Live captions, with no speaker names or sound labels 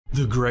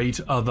The Great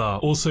Other,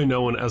 also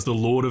known as the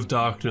Lord of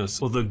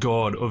Darkness or the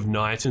God of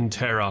Night and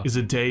Terror, is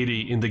a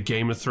deity in the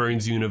Game of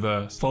Thrones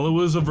universe.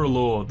 Followers of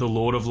R'hllor, the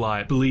Lord of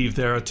Light, believe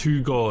there are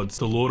two gods,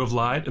 the Lord of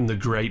Light and the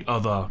Great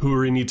Other, who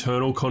are in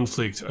eternal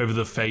conflict over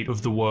the fate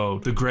of the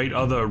world. The Great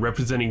Other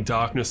representing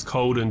darkness,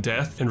 cold and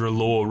death, and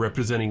R'hllor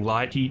representing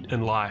light, heat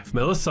and life.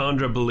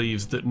 Melisandre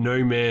believes that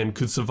no man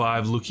could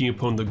survive looking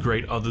upon the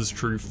Great Other's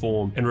true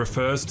form, and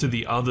refers to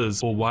the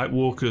Others or White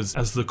Walkers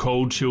as the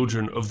cold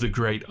children of the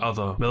Great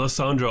Other.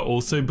 Melisandre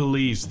also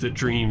believes that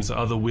dreams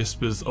are the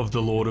whispers of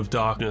the Lord of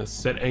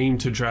Darkness that aim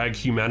to drag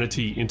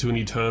humanity into an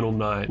eternal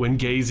night. When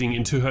gazing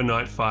into her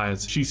night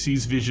fires, she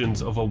sees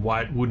visions of a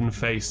white wooden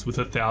face with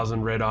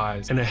 1,000 red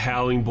eyes and a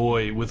howling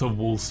boy with a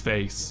wolf's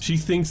face. She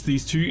thinks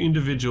these two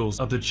individuals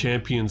are the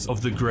champions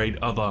of the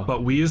Great Other,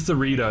 but we as the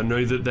reader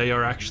know that they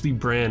are actually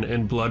Bran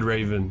and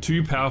Bloodraven,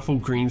 two powerful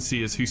green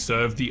seers who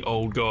serve the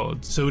old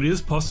gods. So it is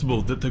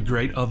possible that the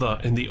Great Other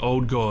and the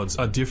old gods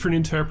are different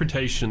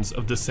interpretations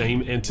of the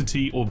same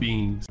entity or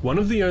being. One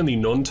of the only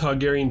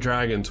non-Targaryen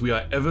dragons we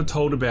are ever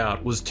told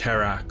about was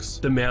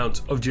TERRAX, the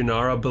mount of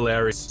Gennara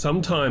Beleriand.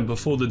 Sometime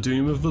before the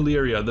doom of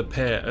Valyria, the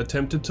pair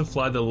attempted to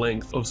fly the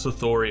length of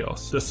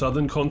Sothoryos, the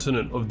southern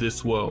continent of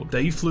this world.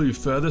 They flew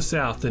further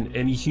south than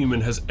any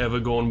human has ever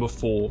gone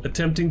before,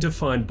 attempting to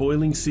find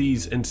boiling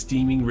seas and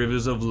steaming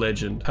rivers of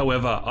legend.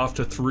 However,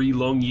 after 3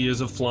 long years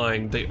of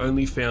flying, they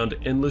only found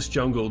endless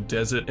jungle,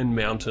 desert and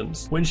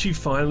mountains. When she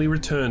finally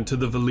returned to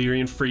the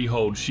Valyrian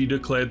freehold, she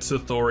declared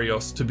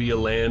Sothoryos to be a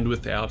land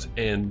without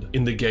end.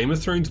 In the Game of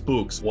Thrones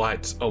books,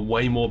 whites are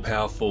way more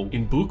powerful.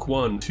 In book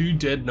 1, 2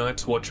 dead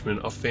Night's Watchmen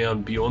are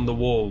found beyond the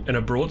wall and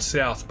are brought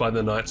south by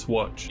the Night's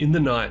Watch. In the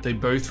night, they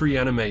both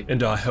reanimate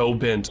and are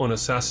hell-bent on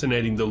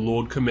assassinating the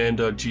Lord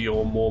Commander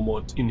Jeor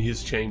Mormont in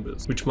his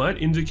chambers, which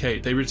might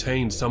indicate they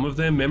retain some of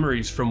their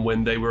memories from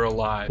when they were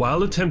alive.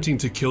 While attempting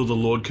to kill the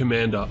Lord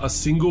Commander, a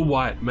single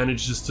white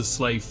manages to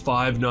slay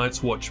 5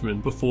 Night's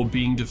Watchmen before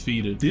being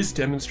defeated. This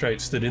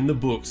demonstrates that in the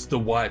books, the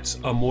whites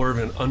are more of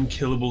an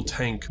unkillable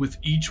tank, with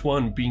each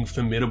one being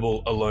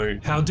formidable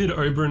alone. How did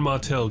Oberyn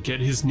Martell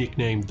get his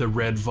nickname, the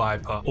Red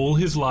Viper? All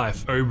his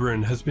life,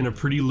 Oberyn has been a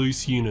pretty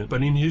loose unit,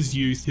 but in his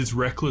youth, his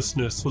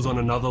recklessness was on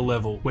another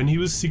level. When he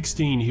was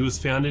 16, he was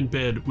found in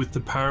bed with the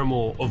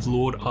paramour of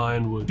Lord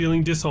Ironwood.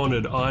 Feeling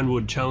dishonored,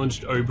 Ironwood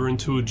challenged Oberyn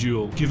to a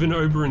duel. Given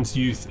Oberyn's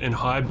youth and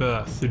high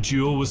birth, the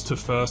duel was to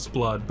first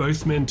blood.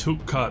 Both men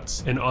took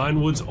cuts, and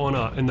Ironwood's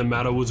honor and the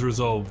matter was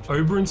resolved.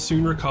 Oberyn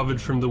soon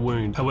recovered from the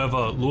wound. However,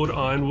 Lord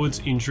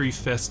Ironwood's injury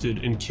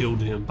festered and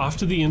killed him.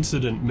 After the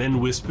incident, men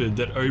whispered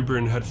that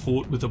Oberyn had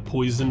fought with a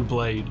poisoned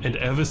blade, and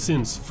ever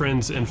since,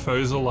 friends and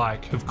foes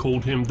alike have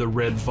called him the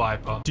Red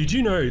Viper. Did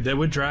you know there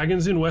were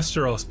dragons in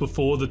Westeros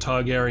before the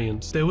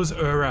Targaryens? There was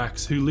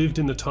TERRAX, who lived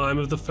in the time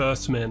of the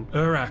First Men.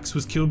 TERRAX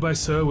was killed by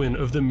Serwyn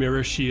of the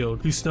Mirror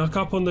Shield, who snuck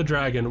up on the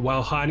dragon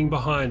while hiding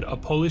behind a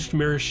polished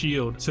mirror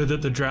shield so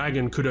that the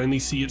dragon could only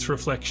see its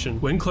reflection.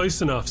 When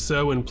close enough,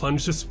 Serwyn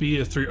plunged a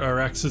spear through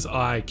TERRAX's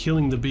eye,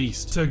 killing the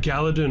beast. Sir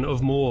Galladon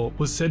of Moor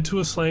was said to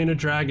have slain a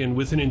dragon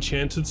with an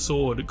enchanted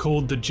sword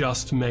called the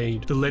Just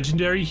Maid. The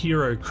legendary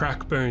hero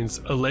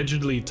Crackbones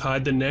allegedly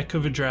tied the neck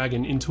of a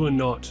dragon into a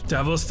knot.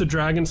 Davos the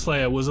Dragon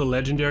Slayer was a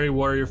legendary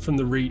warrior from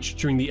the Reach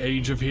during the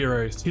Age of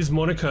Heroes. His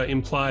moniker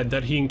implied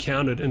that he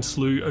encountered and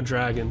slew a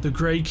dragon. The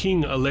Grey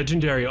King, a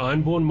legendary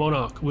Ironborn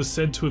monarch, was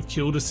said to have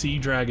killed a sea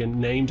dragon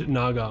named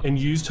Naga and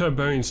used her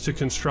bones to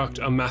construct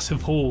a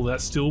massive hall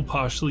that still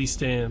partially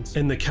stands.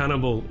 And the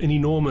Cannibal, an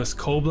enormous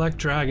coal-black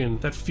dragon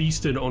that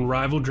feasted on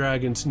rival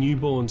dragons,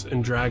 newborns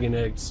and dragon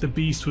eggs. The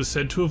beast was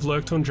said to have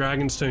lurked on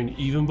Dragonstone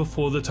even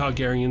before the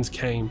Targaryens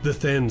came. The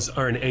Thenns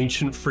are an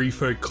ancient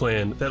freefolk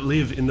clan that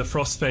live in the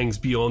Frostfangs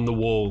beyond the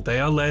wall. They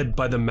are led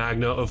by the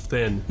Magna of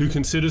Thenn, who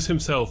considers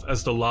himself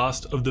as the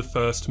last of the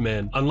first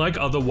men. Unlike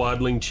other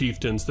wildling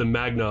chieftains, the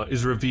Magna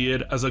is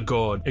revered as a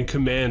god and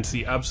commands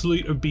the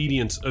absolute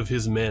obedience of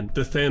his men.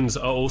 The Thenns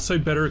are also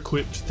better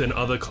equipped than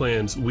other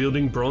clans,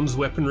 wielding bronze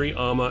weaponry,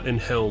 armor and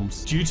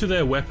helms. Due to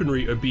their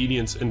weaponry,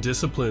 obedience and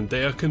discipline,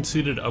 they are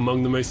considered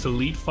among the most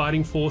elite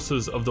fighting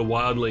forces of the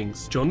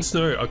wildlings. Jon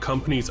Snow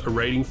accompanies a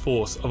raiding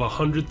force of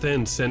 100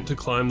 Thenns sent to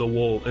climb the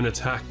wall and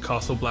attack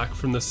Castle Black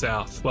from the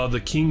south, while the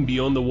king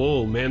beyond the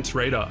wall, Mance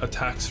Rayder,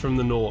 attacks from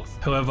the north.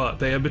 However,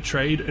 they are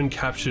betrayed and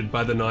captured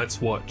by the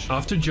Night's Watch.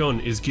 After Jon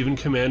is given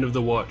command of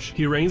the Watch,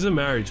 he arranges a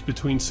marriage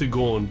between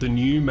Sigorn, the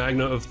new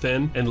Magna of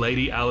Thenn, and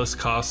Lady Alyce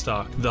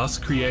Karstark, thus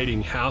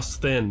creating House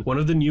Thenn, one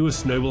of the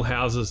newest noble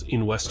houses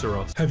in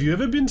Westeros. Have you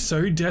ever been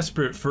so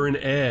desperate for an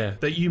heir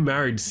that you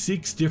married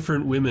 6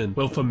 different women?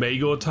 Well, for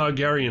Maegor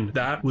Targaryen,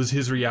 that was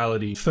his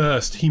reality.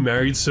 First, he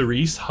married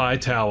Cerys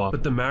Hightower,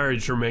 but the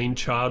marriage remained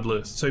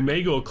childless, so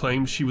Maegor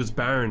claimed she was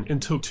barren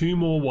and took 2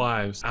 more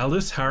wives,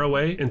 Alyce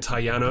Harroway and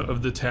Tyanna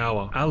of the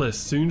Tower. Alyce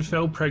soon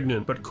fell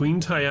pregnant, but Queen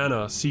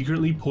Tyanna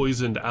secretly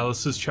poisoned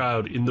Alyce's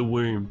child in the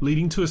womb,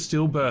 leading to a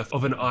stillbirth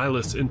of an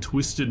eyeless and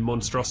twisted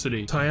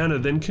monstrosity.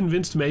 Tyanna then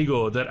convinced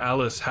Maegor that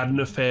Alyce had an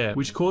affair,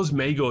 which caused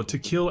Maegor to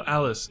kill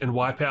Alyce and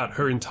wipe out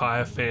her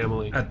entire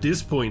family. At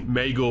this point,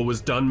 Maegor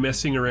was done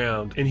messing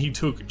around, and he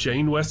took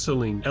Jane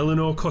Westerling,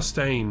 Eleanor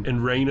Costain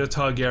and Rhaena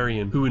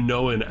Targaryen, who were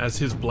known as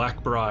his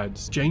Black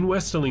Brides. Jane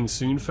Westerling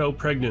soon fell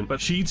pregnant, but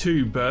she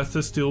too birthed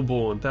a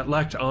stillborn that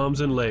lacked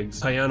arms and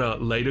legs. Tyanna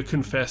later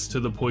confessed to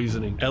the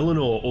poisoning.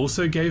 Eleanor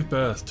also gave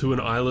birth to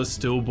an eyeless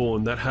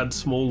stillborn that had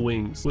small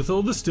wings. With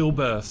all the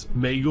stillbirths,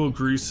 Maegor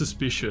grew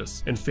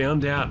suspicious and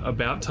found out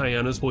about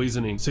Tyanna's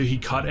poisoning, so he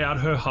cut out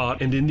her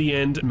heart, and in the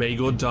end,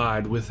 Maegor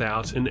died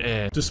without an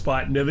heir.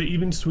 Despite never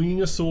even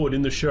swinging a sword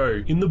in the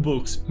show, in the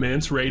books,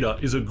 Mance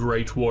Rayder is a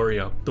great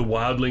warrior. The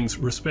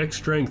wildlings respect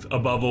strength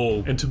above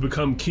all, and to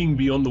become king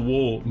beyond the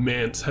wall,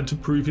 Mance had to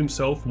prove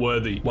himself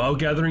worthy. While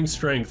gathering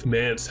strength,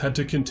 Mance had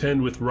to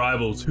contend with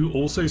rivals who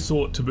also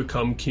sought to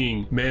become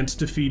king. Mance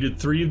defeated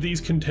 3 of these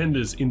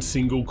contenders in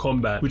single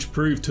combat, which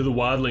proved to the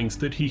wildlings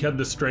that he had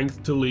the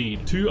strength to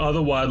lead. 2 other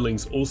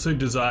wildlings also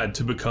desired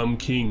to become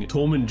king,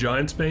 Tormund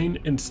Giantsbane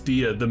and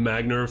Styr the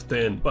Magna of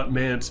Then, but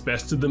Mance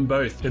bested them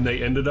both and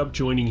they ended up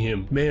joining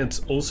him.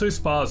 Mance also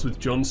spars with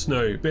Jon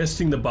Snow,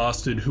 besting the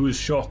bastard who is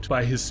shocked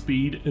by his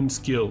speed and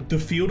skill. The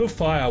Field of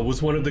Fire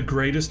was one of the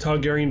greatest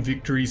Targaryen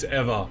victories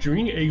ever.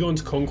 During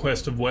Aegon's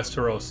conquest of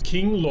Westeros,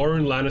 King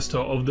Loren Lannister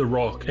of the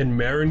Rock and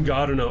Meryn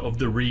Gardiner of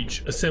the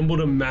Reach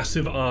assembled a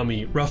massive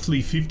army,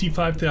 roughly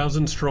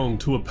 55,000 strong,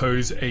 to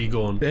oppose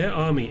Aegon. Their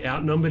army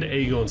outnumbered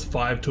Aegon's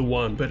 5 to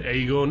 1, but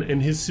Aegon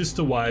and his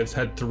sister wives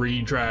had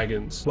 3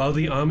 dragons. While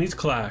the armies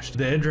clashed,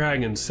 their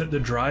dragons set the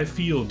dry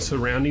field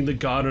surrounding the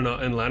Gardiner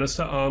and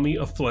Lannister army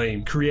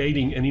aflame,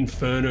 creating an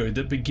inferno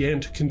that began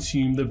to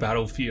consume the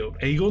battlefield.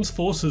 Aegon's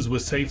forces were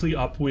safely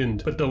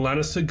upwind, but the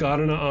Lannister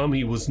Gardiner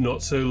army was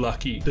not so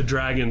lucky. The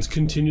dragons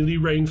continually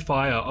rained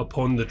fire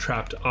upon the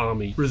trapped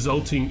army,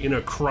 resulting in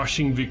a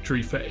crushing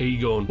victory for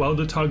Aegon. While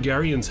the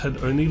Targaryens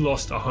had only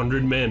lost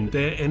 100 men,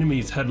 their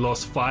enemies had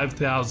lost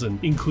 5,000,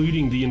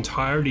 including the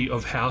entirety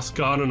of House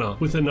Gardiner,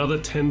 with another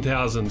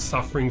 10,000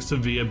 suffering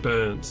severe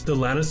burns. The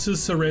Lannisters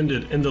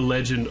surrendered, and the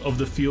legend of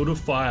the Field of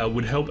Fire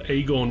would help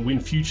Aegon win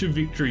future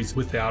victories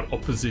without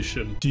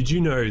opposition. Did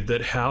you know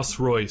that House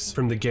ROYCE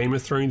from the Game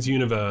of Thrones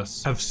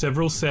universe have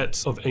several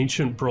sets of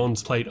ancient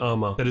bronze plate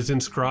armor that is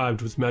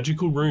inscribed with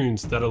magical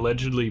runes that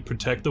allegedly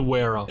protect the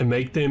wearer and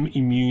make them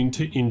immune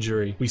to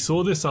injury? We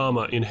saw this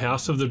armor in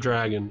House of the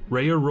Dragon.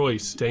 Rhea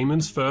Royce,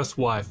 Daemon's first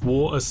wife,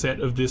 wore a set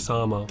of this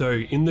armor, though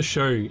in the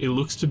show it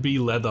looks to be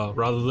leather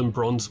rather than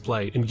bronze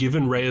plate, and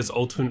given Rhea's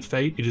ultimate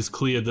fate, it is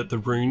clear that the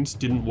runes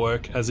didn't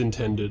work as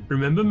intended.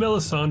 Remember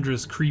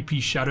Melisandre's creepy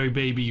shadow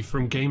baby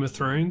from Game of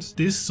Thrones?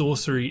 This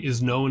sorcery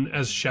is known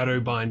as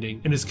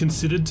Shadowbinding and is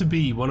considered to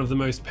be one of the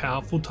most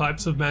powerful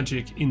types of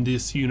magic in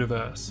this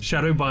universe.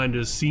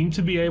 Shadowbinders seem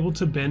to be able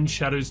to bend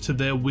shadows to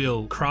their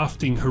will,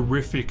 crafting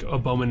horrific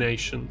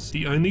abominations.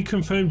 The only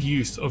confirmed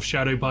use of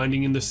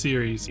Shadowbinding in the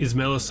series is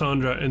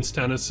Melisandre and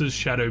Stannis'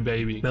 shadow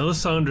baby.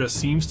 Melisandre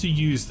seems to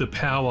use the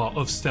power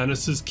of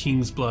Stannis'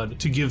 king's blood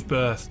to give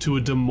birth to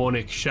a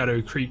demonic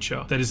shadow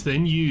creature that is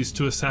then used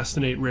to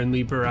assassinate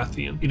Renly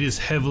Baratheon. It is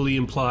heavily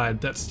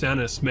implied that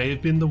Stannis may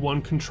have been the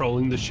one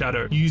controlling the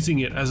shadow, using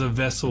it as a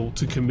vessel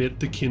to commit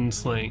the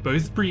kinslaying.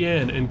 Both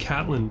Brienne and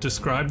Catelyn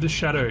describe the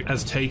shadow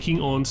as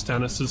taking on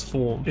Stannis'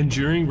 form, and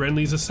during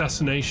Renly's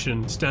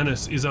assassination,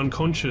 Stannis is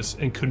unconscious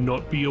and could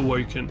not be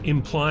awoken,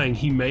 implying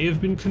he may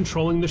have been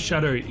controlling the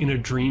shadow in a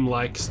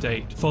dreamlike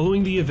state.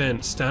 Following the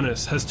event,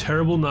 Stannis has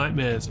terrible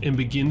nightmares and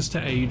begins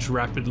to age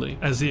rapidly,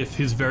 as if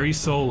his very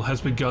soul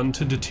has begun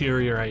to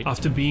deteriorate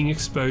after being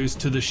exposed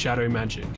to the shadow magic.